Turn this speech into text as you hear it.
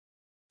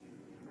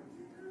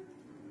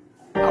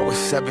was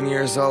 7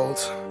 years old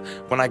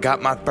when I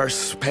got my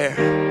first pair,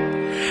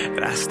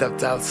 and I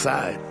stepped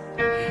outside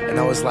and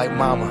I was like,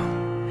 Mama,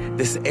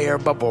 this air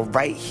bubble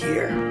right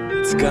here,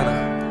 it's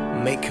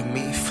gonna make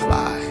me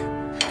fly.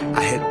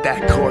 I hit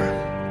that court,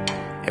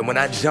 and when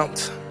I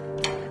jumped,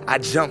 I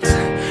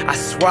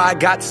swear I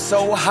got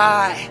so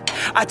high,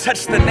 I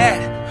touched the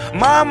net.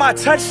 Mom, I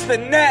touched the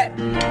net.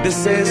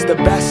 This is the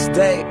best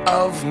day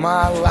of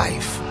my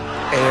life.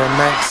 Air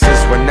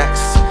Maxes were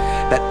next.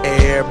 That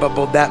air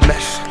bubble, that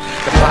mesh,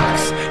 the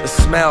box, the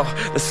smell,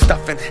 the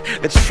stuffing,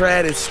 the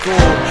tread at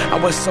school. I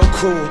was so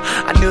cool,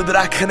 I knew that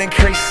I couldn't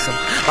crease them.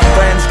 My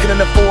friends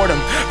couldn't afford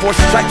them. 4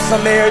 stripes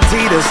on their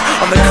Adidas.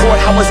 On the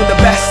court, I wasn't the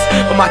best,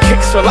 but my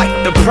kicks were like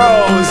the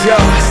pros. Yo,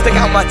 stick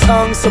out my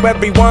tongue so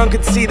everyone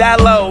could see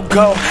that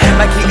logo.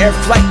 Nike Air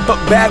Flight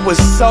book bag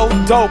was so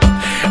dope.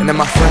 And then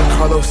my friend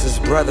Carlos's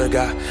brother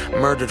got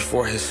murdered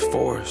for his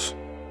 4s.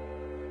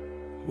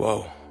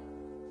 Whoa.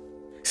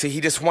 See,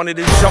 he just wanted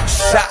a jump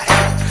shot,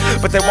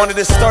 but they wanted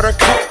to start a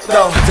cult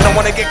though. Didn't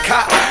want to get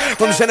caught.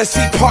 From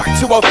Genesee Park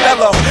to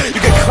Othello, you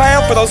could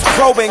clown for those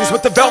probings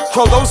with the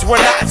Velcro, those were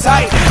not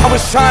tight. I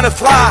was trying to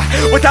fly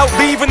without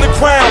leaving the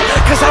ground,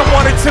 cause I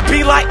wanted to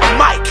be like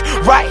Mike,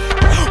 right?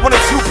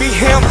 Wanted to be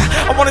him,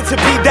 I wanted to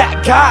be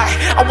that guy.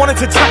 I wanted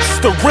to touch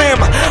the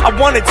rim, I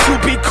wanted to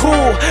be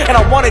cool, and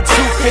I wanted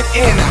to fit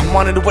in. I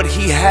wanted what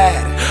he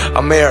had.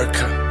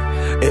 America,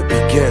 it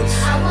begins.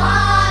 I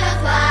wanna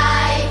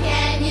fly,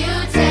 can you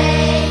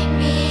take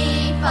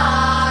me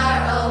far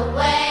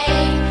away?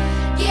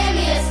 Give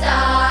me a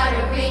star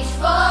to reach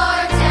for,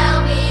 tell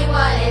me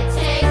what it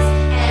takes,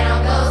 and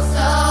I'll go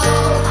so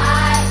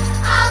high,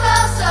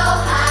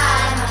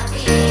 my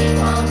feet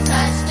won't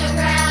touch the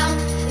ground.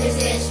 Just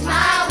itch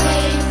my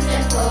wings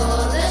and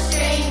pull the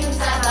strings.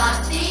 I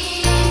bought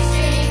these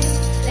dreams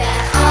that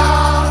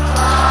all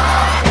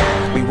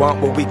fall. We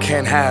want what we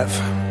can't have.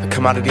 The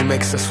commodity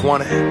makes us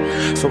want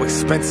it. So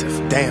expensive,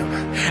 damn.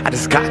 I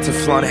just got to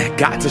flaunt it,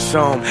 got to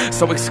show 'em.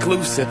 So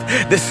exclusive,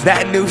 this,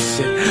 that new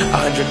shit.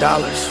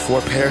 $100 for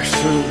a pair of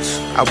shoes.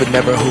 I would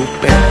never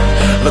hoop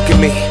in. Look at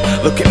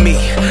me,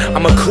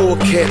 I'm a cool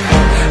kid.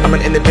 I'm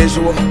an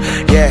individual,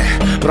 yeah,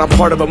 but I'm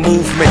part of a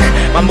movement.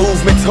 My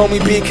movement told me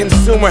be a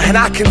consumer, and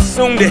I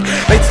consumed it.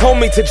 They told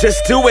me to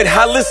just do it,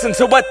 I listened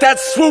to what that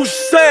swoosh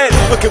said.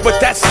 Look at what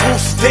that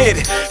swoosh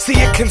did, see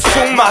it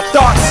consume my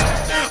thoughts.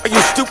 Are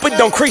you stupid?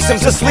 Don't crease them,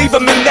 just leave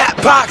them in that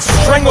box.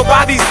 Strangled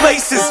by these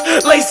laces,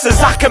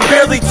 I can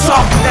barely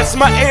talk. That's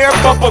my air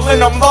bubble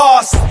and I'm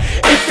lost.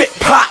 If it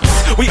pops,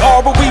 we are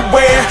what we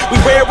wear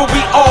what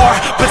we are.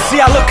 But see,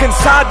 I look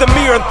inside the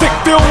mirror and think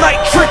Phil Knight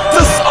tricked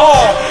us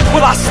all.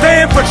 Will I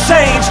stand for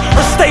change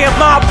or stay in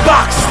my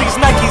box? These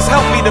Nikes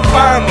help me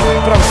define me,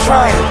 but I'm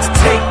trying to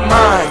take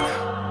mine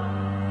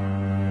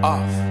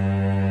off.